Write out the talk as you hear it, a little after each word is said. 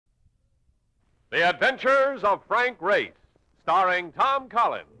The Adventures of Frank Race, starring Tom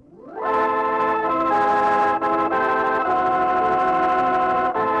Collins.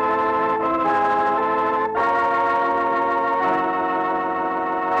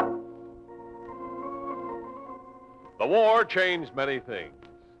 The war changed many things,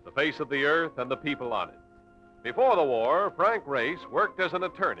 the face of the earth and the people on it. Before the war, Frank Race worked as an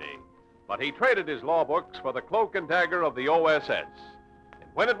attorney, but he traded his law books for the cloak and dagger of the OSS. And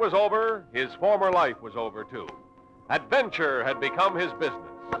when it was over, his former life was over, too. Adventure had become his business.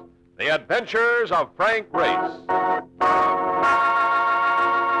 The Adventures of Frank Race.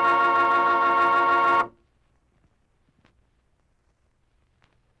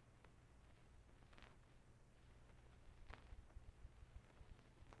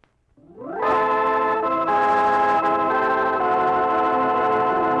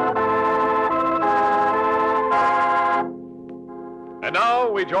 And now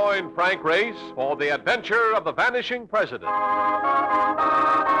we join Frank Race for the adventure of the Vanishing President. It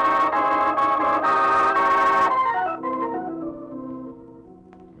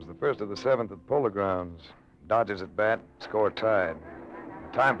was the first of the seventh at Polo Grounds. Dodgers at bat, score tied.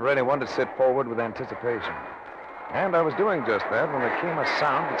 Time for anyone to sit forward with anticipation. And I was doing just that when there came a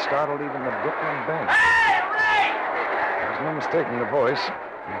sound that startled even the Brooklyn bench. Hey, Ray! There was no mistaking the voice.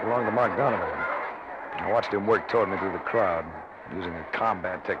 It belonged to Mark Donovan. I watched him work toward me through the crowd, using a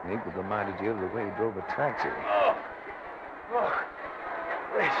combat technique that reminded you of the way he drove a taxi. Oh.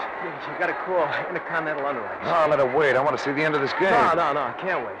 Race, you got a call. Intercontinental Underwriters. No, let it wait. I want to see the end of this game. No, I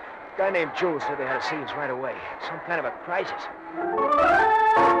can't wait. A guy named Jules said they had to see us right away. Some kind of a crisis.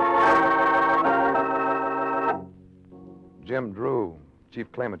 Jim Drew,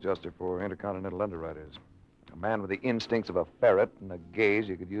 chief claim adjuster for Intercontinental Underwriters. A man with the instincts of a ferret and a gaze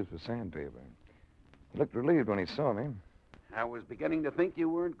you could use for sandpaper. He looked relieved when he saw me. I was beginning to think you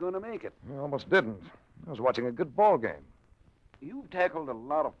weren't going to make it. I almost didn't. I was watching a good ball game. You've tackled a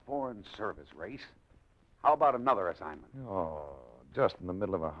lot of foreign service, Race. How about another assignment? Oh, just in the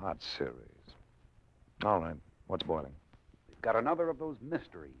middle of a hot series. All right, what's boiling? We've got another of those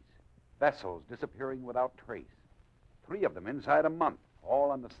mysteries. Vessels disappearing without trace. 3 of them inside a month,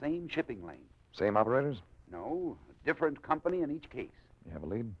 all on the same shipping lane. Same operators? No, a different company in each case. You have a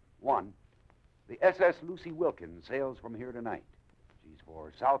lead? 1. The SS Lucy Wilkins sails from here tonight. She's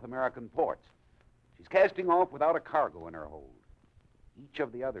for South American ports. She's casting off without a cargo in her hold. Each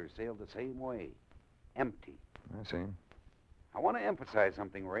of the others sailed the same way, empty. I see. I want to emphasize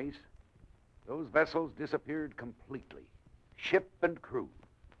something, Race. Those vessels disappeared completely, ship and crew.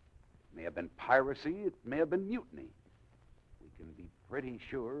 It may have been piracy, it may have been mutiny. We can be pretty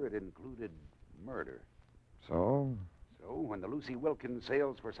sure it included murder. So? So, when the Lucy Wilkins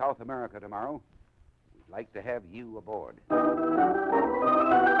sails for South America tomorrow, we'd like to have you aboard.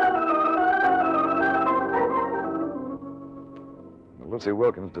 The Lucy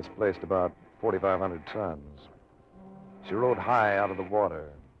Wilkins displaced about 4,500 tons. She rode high out of the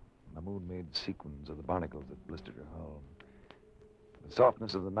water. The moon made sequins of the barnacles that blistered her hull. The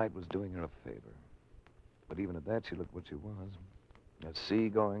softness of the night was doing her a favor. But even at that, she looked what she was. A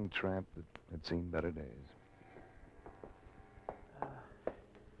sea-going tramp that had seen better days.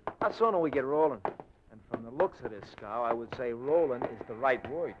 How soon do we get rolling? And from the looks of this scow, I would say rolling is the right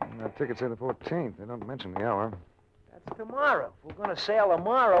word. Tickets say the 14th. They don't mention the hour. That's tomorrow. If we're going to sail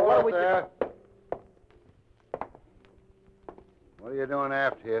tomorrow, what do we there. What are you doing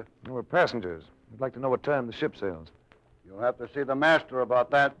aft here? We're passengers. We'd like to know what time the ship sails. You'll have to see the master about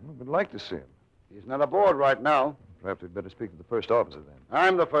that. We'd like to see him. He's not aboard right now. Perhaps we'd better speak to the first officer then.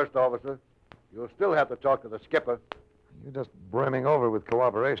 I'm the first officer. You'll still have to talk to the skipper. You're just brimming over with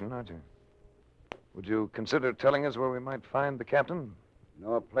cooperation, aren't you? Would you consider telling us where we might find the captain? You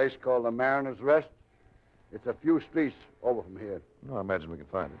know a place called the Mariner's Rest? It's a few streets over from here. No, I imagine we can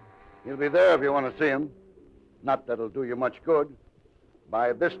find it. He'll be there if you want to see him. Not that it'll do you much good.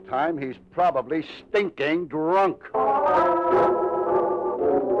 By this time, he's probably stinking drunk.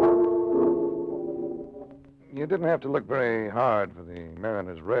 You didn't have to look very hard for the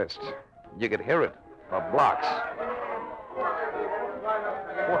Mariner's Rest. You could hear it for blocks.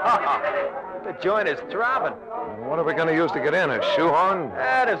 Wow, the joint is throbbing. What are we going to use to get in? A shoehorn?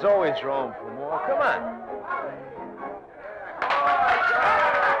 There's always room for more. Come on.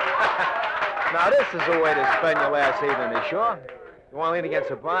 Now, this is the way to spend your last evening ashore. You want to lean against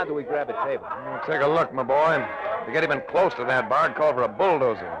the bar, do we grab a table? Take a look, my boy. If you get even close to that bar, call for a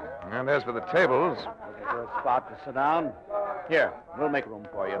bulldozer. And as for the tables... Looking for a spot to sit down? Here, we'll make room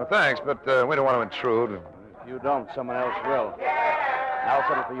for you. Well, thanks, but we don't want to intrude. If you don't, someone else will. I'll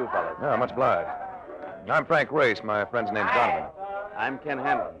settle for you fellas. Yeah, much obliged. I'm Frank Race. My friend's name's Donovan. I'm Ken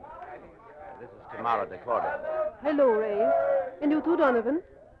Hanlon. This is Tamara Dakota. Hello, Ray. And you too, Donovan.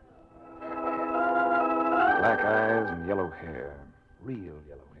 Black eyes and yellow hair. Real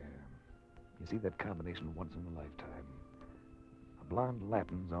yellow hair. You see that combination once in a lifetime. A blonde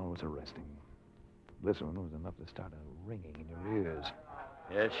Latin's always arresting. This one was enough to start a ringing in your ears.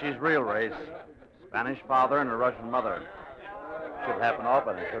 Yes, she's real race. Spanish father and a Russian mother. Should happen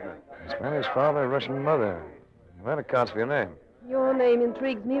often, shouldn't it? A Spanish father, Russian mother. That accounts for your name. Your name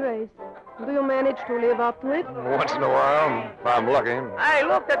intrigues me, Race. Do you manage to live up to it? Once in a while, if I'm lucky. Hey,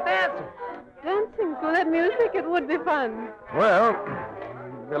 look, they're dancing. Dancing to that music, it would be fun. Well,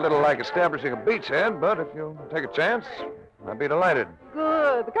 it'd be a little like establishing a beachhead, but if you'll take a chance, I'd be delighted.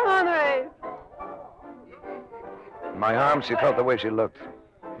 Good. Come on, Race. In my arms, she felt the way she looked.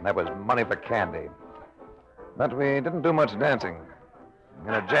 And that was money for candy. But we didn't do much dancing.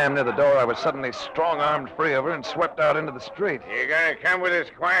 In a jam near the door, I was suddenly strong-armed free of her and swept out into the street. You gonna come with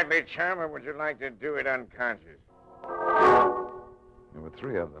us quietly, chum, or would you like to do it unconscious? There were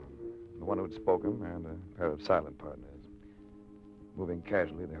three of them. The one who'd spoken and a pair of silent partners. Moving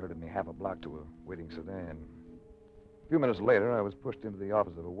casually, they herded me half a block to a waiting sedan. A few minutes later, I was pushed into the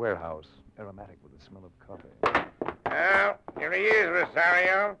office of a warehouse, aromatic with the smell of coffee. Well, here he is,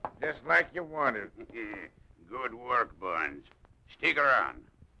 Rosario. Just like you wanted. Good work, Barnes. Stick around.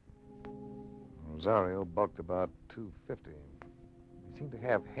 Rosario bulked about 250. He seemed to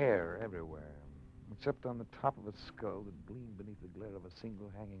have hair everywhere, except on the top of a skull that gleamed beneath the glare of a single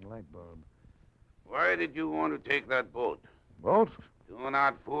hanging light bulb. Why did you want to take that boat? Boat? Do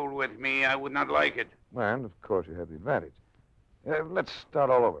not fool with me. I would not like it. And, of course, you have the advantage. Let's start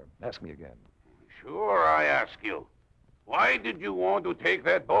all over. Ask me again. Sure, I ask you. Why did you want to take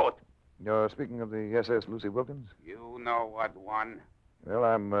that boat? You're speaking of the SS Lucy Wilkins? You know what one. Well,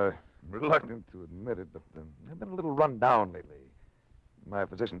 I'm reluctant to admit it, but I've been a little run down lately. My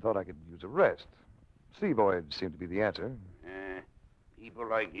physician thought I could use a rest. Sea voyage seemed to be the answer. People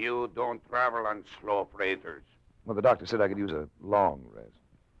like you don't travel on slow freighters. Well, the doctor said I could use a long rest.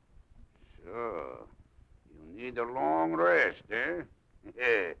 Sure. You need a long rest, eh?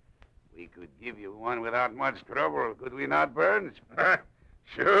 We could give you one without much trouble, could we not, Burns?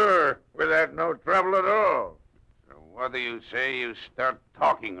 Sure, without no trouble at all. So what do you say you start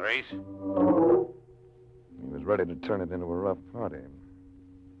talking, Race? He was ready to turn it into a rough party.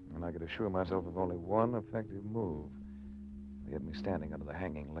 And I could assure myself of only one effective move. He had me standing under the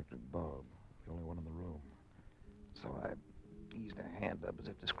hanging electric bulb, the only one in the room. So I eased a hand up as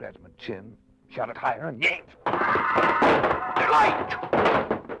if to scratch my chin, shot it higher, and yanked. Light!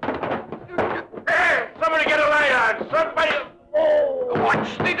 Hey, somebody get a light on! Somebody... Oh!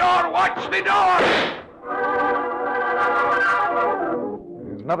 Watch the door! Watch the door!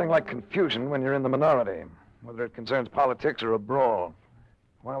 There's nothing like confusion when you're in the minority, whether it concerns politics or a brawl.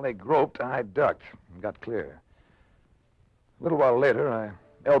 While they groped, I ducked and got clear. A little while later, I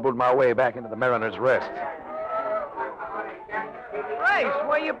elbowed my way back into the Mariner's Rest. Race,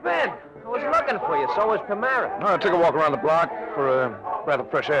 where you been? I was looking for you. So was Tamara. I took a walk around the block for a breath of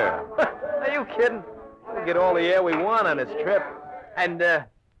fresh air. Are you kidding? We'll get all the air we want on this trip. And,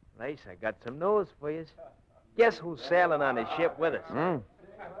 Race, I got some news for you. Guess who's sailing on this ship with us?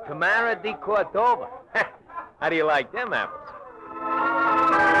 Tamara de Cordova. How do you like them apples?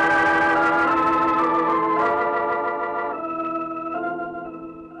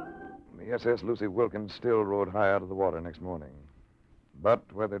 The SS Lucy Wilkins still rode high out of the water next morning. But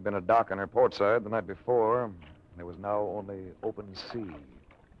where there'd been a dock on her port side the night before, there was now only open sea.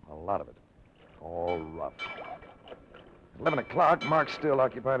 A lot of it. All rough. At 11 o'clock, Mark still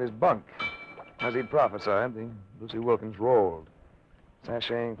occupied his bunk. As he'd prophesied, the Lucy Wilkins rolled,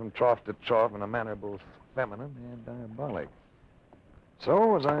 sashaying from trough to trough in a manner both feminine and diabolic.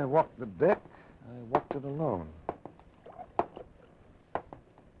 So, as I walked the deck, I walked it alone.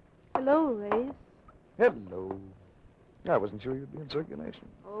 Hello, Race. Hello. I wasn't sure you'd be in circulation.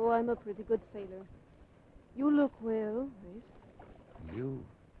 Oh, I'm a pretty good sailor. You look well, Race. You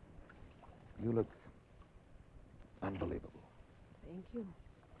look unbelievable. Thank you.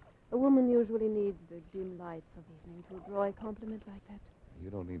 A woman usually needs the dim lights of evening to draw a compliment like that. You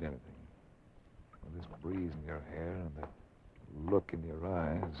don't need anything. With this breeze in your hair and that look in your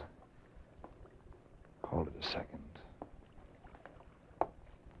eyes. Hold it a second.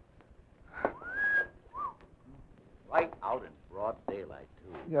 Right out in broad daylight,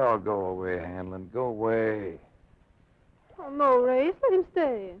 too. Y'all go away, Hanlon. Go away. Oh, no, Race. Let him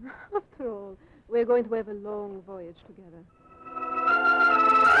stay. After all, we're going to have a long voyage together.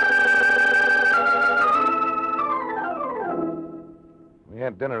 We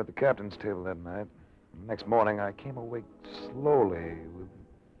had dinner at the captain's table that night. The next morning, I came awake slowly with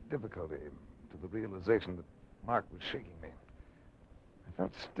difficulty to the realization that Mark was shaking me. I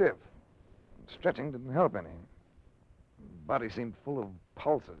felt stiff. Stretching didn't help any. The body seemed full of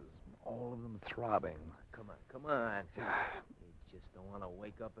pulses, all of them throbbing. Come on. You just don't want to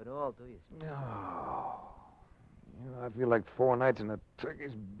wake up at all, do you? No. You know, I feel like 4 nights in a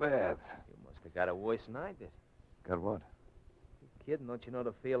Turkish bath. You must have got it worse than I did. Got what? You kidding? Don't you know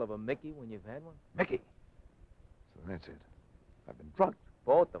the feel of a Mickey when you've had one? Mickey. So that's it. I've been drunk.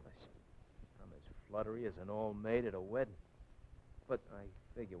 Both of us. I'm as fluttery as an old maid at a wedding. But I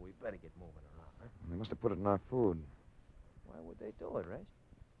figure we better get moving around, huh? They must have put it in our food. Why would they do it, Ray?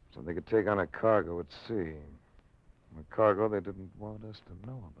 So they could take on a cargo at sea. A cargo they didn't want us to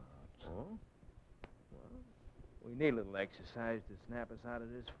know about. Oh? Well, we need a little exercise to snap us out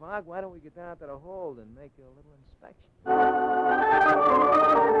of this fog. Why don't we get down to the hold and make a little inspection?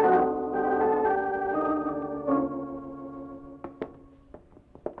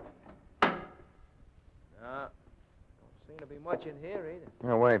 No, don't seem to be much in here either.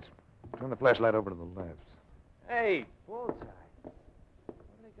 No, wait. Turn the flashlight over to the left. Hey, bullseye. What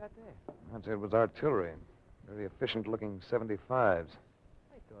do they got there? I'd say it was artillery. Very efficient-looking 75s.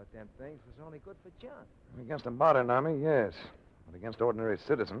 I thought them things was only good for junk. Against a modern army, yes. But against ordinary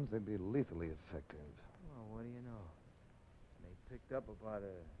citizens, they'd be lethally effective. Well, what do you know? They picked up about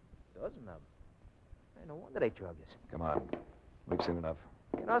a dozen of them. Hey, no wonder they drug us. Come on. We've seen enough.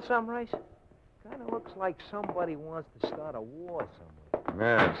 You know something, Race? Kind of looks like somebody wants to start a war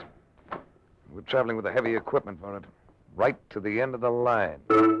somewhere. Yes. We're traveling with the heavy equipment for it. Right to the end of the line.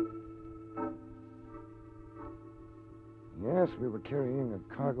 Yes, we were carrying a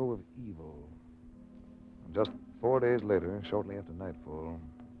cargo of evil. Just 4 days later, shortly after nightfall,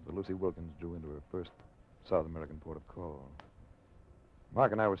 the Lucy Wilkins drew into her first South American port of call.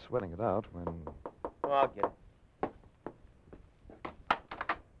 Mark and I were sweating it out when... Oh, I'll get it.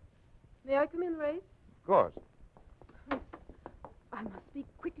 May I come in, Ray? Of course. I must speak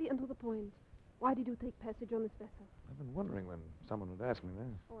quickly and to the point. Why did you take passage on this vessel? I've been wondering when someone would ask me that.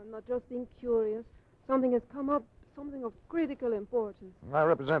 Oh, I'm not just being curious. Something has come up, something of critical importance. I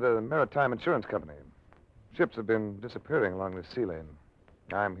represent a maritime insurance company. Ships have been disappearing along this sea lane.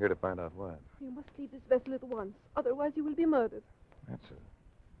 I'm here to find out why. You must leave this vessel at once. Otherwise, you will be murdered. That's a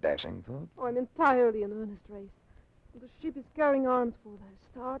dashing thought. Oh, I'm entirely in earnest, Race. The ship is carrying arms for the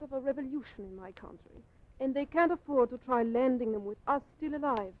start of a revolution in my country. And they can't afford to try landing them with us still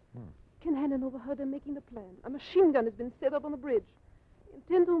alive. Ken Hannon overheard them making the plan. A machine gun has been set up on the bridge. They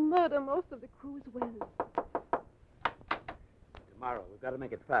intend to murder most of the crew as well. Tomorrow, we've got to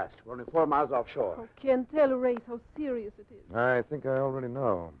make it fast. We're only 4 miles offshore. Oh, Ken, tell Race how serious it is. I think I already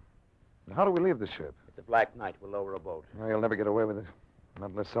know. How do we leave the ship? It's a black night. We'll lower a boat. Well, you'll never get away with it.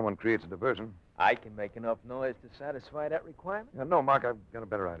 Not unless someone creates a diversion. I can make enough noise to satisfy that requirement. No, Mark, I've got a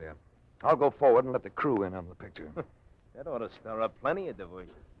better idea. I'll go forward and let the crew in on the picture. That ought to stir up plenty of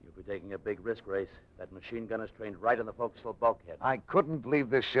diversion. You'll be taking a big risk, Race. That machine gun is trained right on the forecastle bulkhead. I couldn't leave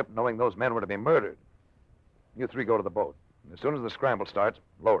this ship knowing those men were to be murdered. You 3 go to the boat. And as soon as the scramble starts,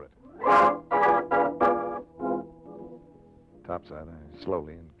 lower it. Topside, I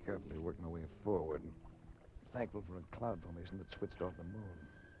slowly and carefully worked my way forward. Thankful for a cloud formation that switched off the moon.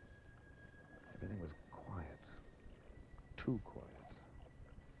 Everything was quiet. Too quiet.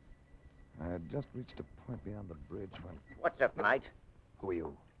 I had just reached a point beyond the bridge when... What's up, mate? Who are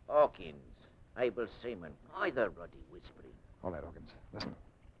you? Hawkins. Able seaman. Either ruddy whispering. All right, Hawkins. Listen.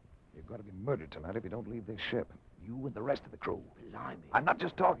 You've got to be murdered tonight if you don't leave this ship. You and the rest of the crew. Blimey. I'm not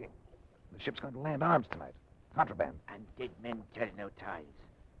just talking. The ship's going to land arms tonight. Contraband. And dead men tell no tales.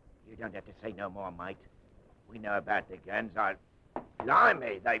 You don't have to say no more, mate. We know about the guns.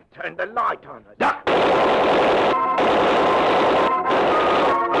 Blimey, they've turned the light on us. Duck!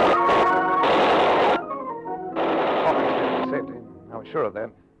 Hawkins, safety. I was sure of that,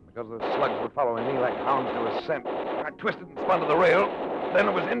 because the slugs were following me like hounds to a scent. I twisted and spun to the rail. Then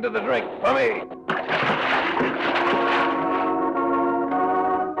it was into the drink for me.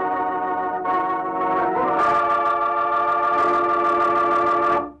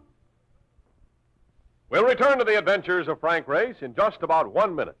 We'll return to the adventures of Frank Race in just about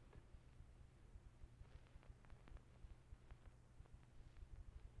 1 minute.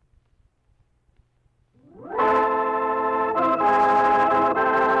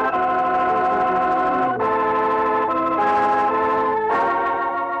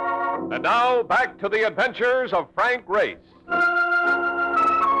 And now, back to the adventures of Frank Race.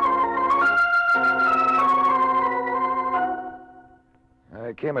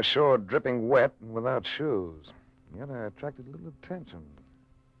 I came ashore dripping wet and without shoes. Yet I attracted little attention.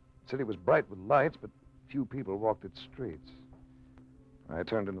 The city was bright with lights, but few people walked its streets. I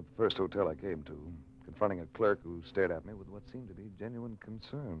turned into the first hotel I came to, confronting a clerk who stared at me with what seemed to be genuine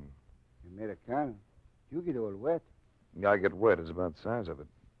concern. Americano, you get all wet. I get wet is about the size of it.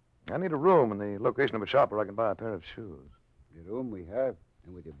 I need a room and the location of a shop where I can buy a pair of shoes. The room we have,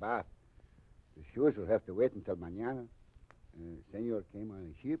 and with the bath. The shoes will have to wait until mañana. Senor came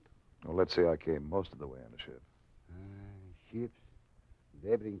on a ship. Well, let's say I came most of the way on a ship. Ships.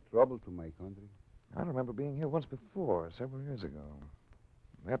 They bring trouble to my country. I remember being here once before, several years ago.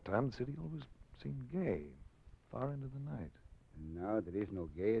 That time, the city always seemed gay, far into the night. And now there is no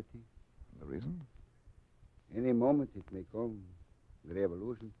gaiety. The reason? Any moment it may come, the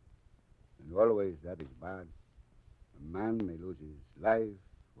revolution. And always that is bad. A man may lose his life,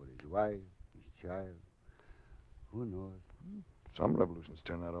 or his wife, his child. Who knows? Some revolutions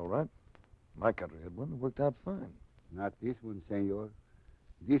turn out all right. My country had one that worked out fine. Not this one, senor.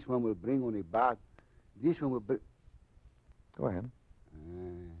 This one will bring only bad. This one will bring... Go ahead.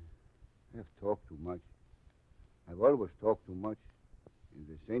 I've talked too much. I've always talked too much. If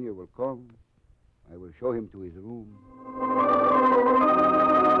the senor will come, I will show him to his room.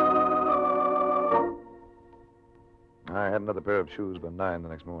 I had another pair of shoes by 9 the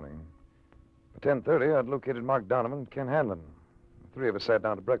next morning. By 10:30, I'd located Mark Donovan and Ken Hanlon. The three of us sat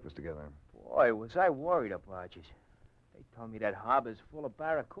down to breakfast together. Boy, was I worried about you. They told me that harbor's full of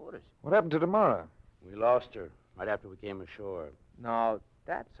barracudas. What happened to Tamara? We lost her right after we came ashore. No,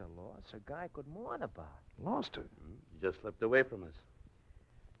 that's a loss a guy could mourn about. Lost her? She just slipped away from us.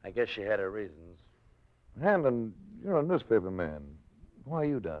 I guess she had her reasons. Hanlon, you're a newspaper man. Why are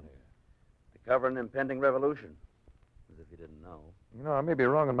you down here? To cover an impending revolution. As if you didn't know. You know, I may be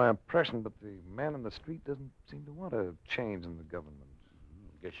wrong in my impression, but the man in the street doesn't seem to want a change in the government.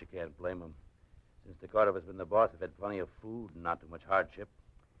 Guess you can't blame him. Since the Cordova's been the boss, they've had plenty of food and not too much hardship.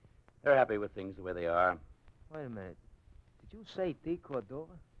 They're happy with things the way they are. Wait a minute. Did you say T.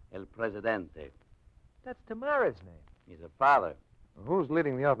 Cordova? El Presidente. That's Tamara's name. He's a father. Who's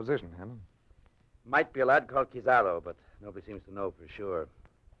leading the opposition, Hanlon? Might be a lad called Kizarro, but nobody seems to know for sure.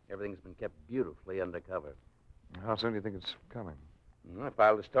 Everything's been kept beautifully undercover. How soon do you think it's coming? I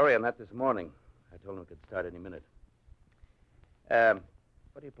filed a story on that this morning. I told him it could start any minute.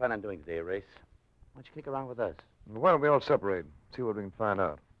 What do you plan on doing today, Race? Why don't you kick around with us? Why don't we all separate, see what we can find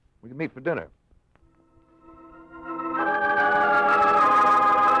out? We can meet for dinner.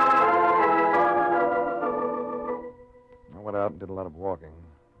 I went out and did a lot of walking,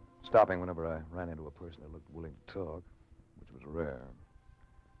 stopping whenever I ran into a person that looked willing to talk, which was rare.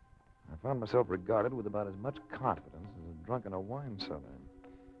 I found myself regarded with about as much confidence as a drunk in a wine cellar.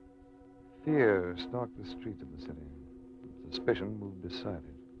 Fear stalked the streets of the city. Suspicion moved beside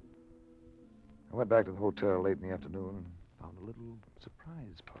it. I went back to the hotel late in the afternoon and found a little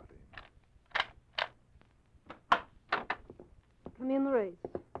surprise party. Come in, Race.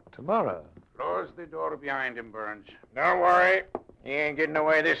 Tamara. Close the door behind him, Burns. Don't worry. He ain't getting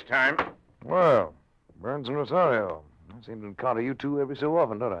away this time. Well, Burns and Rosario. I seem to encounter you two every so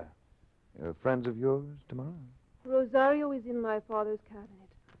often, don't I? You're friends of yours, Tamara? Rosario is in my father's cabinet.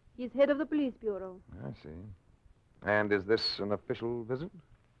 He's head of the police bureau. I see. And is this an official visit?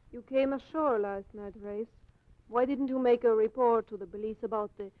 You came ashore last night, Race. Why didn't you make a report to the police about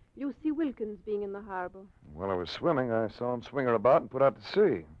the Lucy Wilkins being in the harbor? While I was swimming, I saw him swing her about and put out to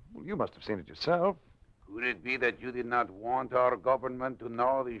sea. Well, you must have seen it yourself. Could it be that you did not want our government to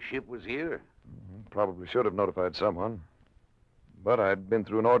know the ship was here? Probably should have notified someone. But I'd been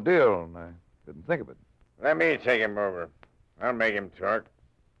through an ordeal, and I didn't think of it. Let me take him over. I'll make him talk.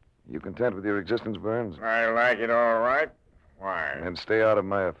 You content with your existence, Burns? I like it all right. Why? And stay out of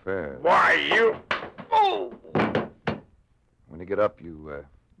my affairs. Why, you... Oh! When you get up, you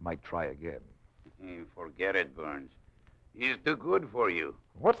might try again. Forget it, Burns. He's too good for you.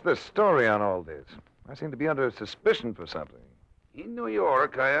 What's the story on all this? I seem to be under suspicion for something. In New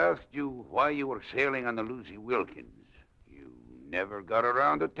York, I asked you why you were sailing on the Lucy Wilkins. You never got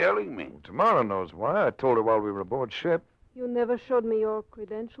around to telling me. Well, Tamara knows why. I told her while we were aboard ship. You never showed me your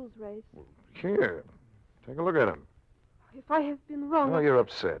credentials, Race. Here, take a look at them. If I have been wrong... Oh, you're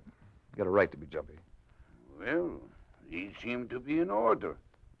upset. You got a right to be jumpy. Well, these seem to be in order.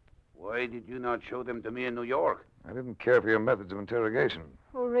 Why did you not show them to me in New York? I didn't care for your methods of interrogation.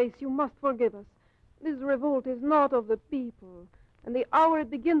 Oh, Race, you must forgive us. This revolt is not of the people. And the hour it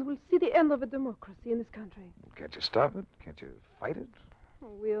begins will see the end of a democracy in this country. Can't you stop it? Can't you fight it?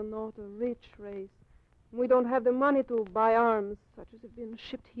 Oh, we are not a rich race. We don't have the money to buy arms, such as have been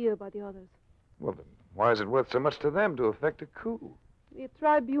shipped here by the others. Well, then, why is it worth so much to them to effect a coup? The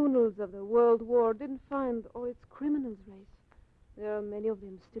tribunals of the World War didn't find all its criminals, Race. There are many of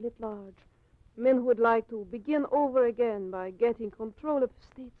them still at large. Men who would like to begin over again by getting control of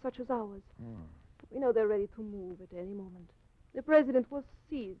states such as ours. We know they're ready to move at any moment. The president was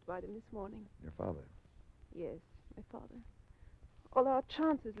seized by them this morning. Your father? Yes, my father. All our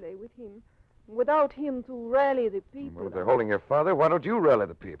chances lay with him. Without him to rally the people... Well, if they're holding your father, why don't you rally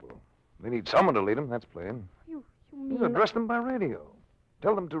the people? They need someone to lead them, that's plain. You You mean... address them by radio.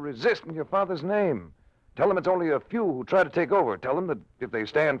 Tell them to resist in your father's name. Tell them it's only a few who try to take over. Tell them that if they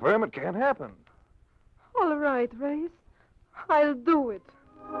stand firm, it can't happen. All right, Race. I'll do it.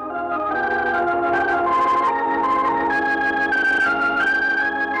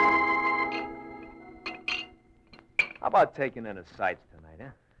 How about taking in the sights tonight, huh?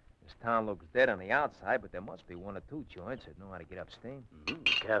 This town looks dead on the outside, but there must be one or two joints that know how to get up steam.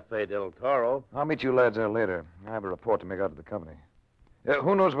 Cafe del Toro. I'll meet you lads there later. I have a report to make out to the company.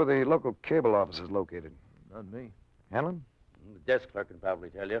 Who knows where the local cable office is located? Not me. Hanlon? The desk clerk can probably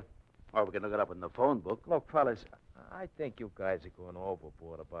tell you. Or we can look it up in the phone book. Look, fellas, I think you guys are going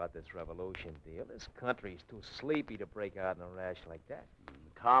overboard about this revolution deal. This country's too sleepy to break out in a rash like that.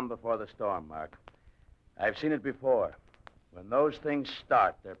 Calm before the storm, Mark. I've seen it before. When those things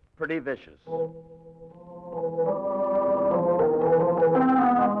start, they're pretty vicious.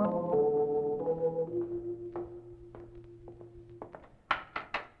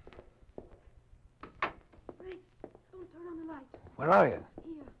 Where are you?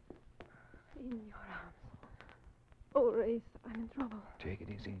 Here. In your arms. Oh, Race, I'm in trouble. Take it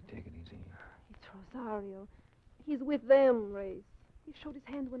easy, take it easy. It's Rosario. He's with them, Race. He showed his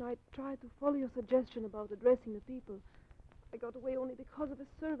hand when I tried to follow your suggestion about addressing the people. I got away only because of a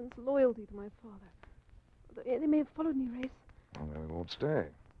servant's loyalty to my father. They may have followed me, Race. Well, then we won't stay. I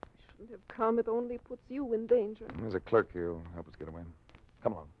shouldn't have come. It only puts you in danger. There's a clerk here who'll help us get away.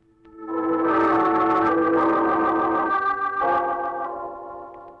 Come along.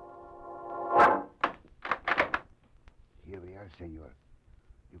 Here we are, senor.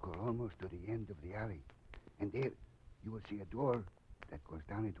 You go almost to the end of the alley. And there, you will see a door that goes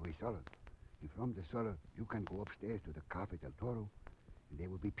down into a cellar. And from the cellar, you can go upstairs to the Cafe del Toro. And there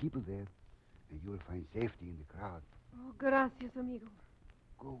will be people there. And you will find safety in the crowd. Oh, gracias, amigo.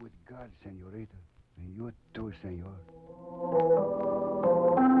 Go with God, senorita. And you too, senor.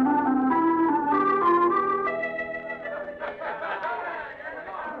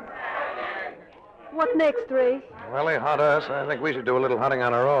 What next, Race? Well, they hunt us. I think we should do a little hunting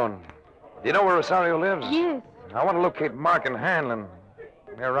on our own. Do you know where Rosario lives? Yes. I want to locate Mark and Hanlon.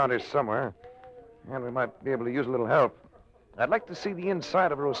 They're around here somewhere. And we might be able to use a little help. I'd like to see the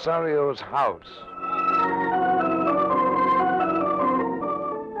inside of Rosario's house.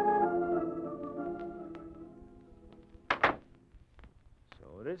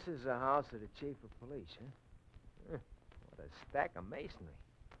 So this is the house of the chief of police, huh? What a stack of masonry.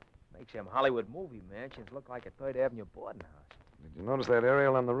 Makes them Hollywood movie mansions look like a Third Avenue boarding house. Did you notice that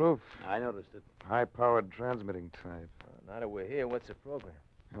aerial on the roof? I noticed it. High-powered transmitting type. Now that we're here, what's the program?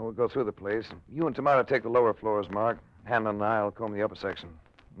 Well, we'll go through the place. You and Tamara take the lower floors, Mark. Hanlon and I'll comb the upper section.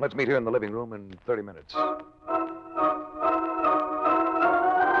 Let's meet here in the living room in 30 minutes.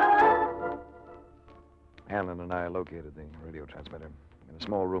 Hanlon and I located the radio transmitter in a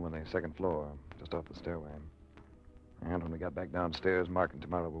small room on the second floor, just off the stairway. And when we got back downstairs, Mark and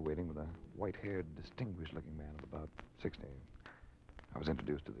Tamara were waiting with a white-haired, distinguished-looking man of about 60. I was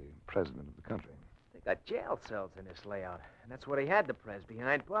introduced to the president of the country. They got jail cells in this layout, and that's where they had the press,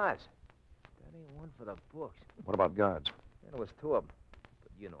 behind bars. That ain't one for the books. What about guards? There was two of them.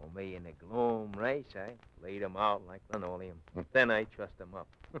 But you know me in the gloom race, I laid them out like linoleum. Then I trussed them up.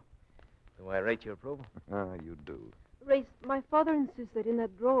 Do I rate your approval? You do. Race, my father insists that in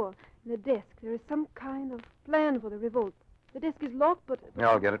that drawer, in the desk, there is some kind of plan for the revolt. The desk is locked, but... Yeah,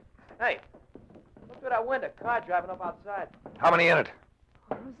 I'll get it. Hey, look through that window. Car driving up outside. How many in it?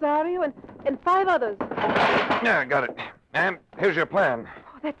 Rosario and 5 others. Yeah, I got it. And here's your plan.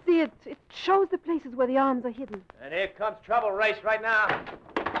 Oh, that's it. It shows the places where the arms are hidden. And here comes trouble, Race, right now.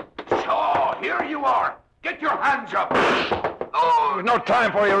 So, here you are. Get your hands up. Oh, there's no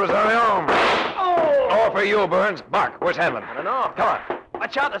time for you, Rosario. Oh! Or for you, Burns. Mark, where's Hanlon? I don't know. Come on.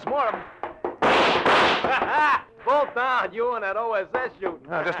 Watch out, there's more of them. Bolt down, you and that OSS shooting.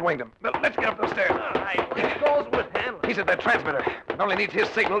 No, just winged him. Well, let's get up those stairs. All right, here goes with Hanlon. He's at that transmitter. It only needs his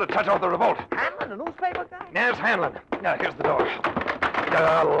signal to touch off the revolt. Hanlon, the newspaper guy? There's Hanlon. Now, here's the door.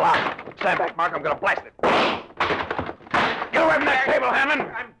 Lock. Stand back, Mark. I'm going to blast it. Get away from that table, Hanlon.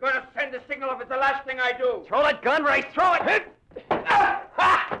 I'm going to send a signal if it's the last thing I do. Throw that gun, Race. Throw it. Hit.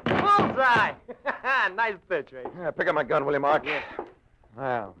 Bullseye. Nice pitch, Race. Yeah, pick up my gun, will you, Mark? Yeah.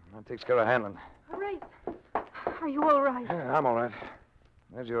 Well, that takes care of Hanlon. Race, are you all right? Yeah, I'm all right.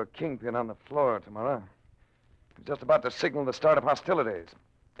 There's your kingpin on the floor, Tamara. He's just about to signal the start of hostilities.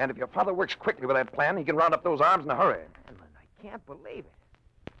 And if your father works quickly with that plan, he can round up those arms in a hurry. Alan, I can't believe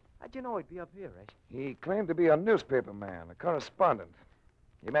it. How'd you know he'd be up here, Rex? He claimed to be a newspaper man, a correspondent.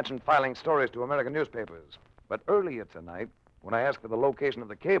 He mentioned filing stories to American newspapers. But earlier tonight, when I asked for the location of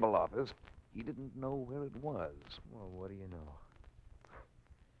the cable office, he didn't know where it was. Well, what do you know?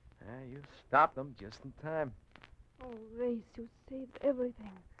 You stopped them just in time. Oh, Race, you saved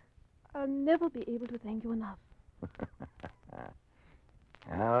everything. I'll never be able to thank you enough.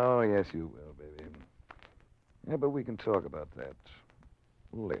 Oh, yes, you will, baby. Yeah, but we can talk about that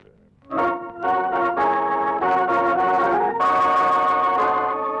later.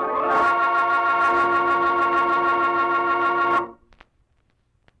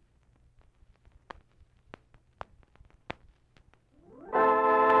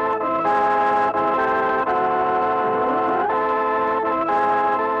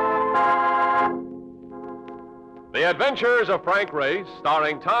 The Adventures of Frank Race,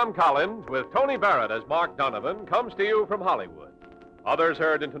 starring Tom Collins with Tony Barrett as Mark Donovan, comes to you from Hollywood. Others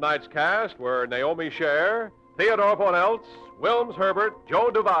heard in tonight's cast were Naomi Scher, Theodore Bonelts, Wilms Herbert,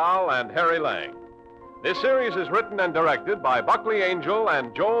 Joe Duvall, and Harry Lang. This series is written and directed by Buckley Angel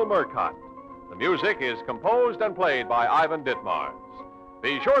and Joel Murcott. The music is composed and played by Ivan Ditmars.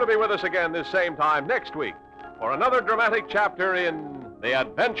 Be sure to be with us again this same time next week for another dramatic chapter in The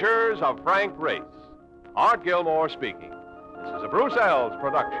Adventures of Frank Race. Art Gilmore speaking. This is a Bruce Ells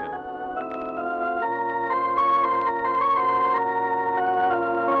production.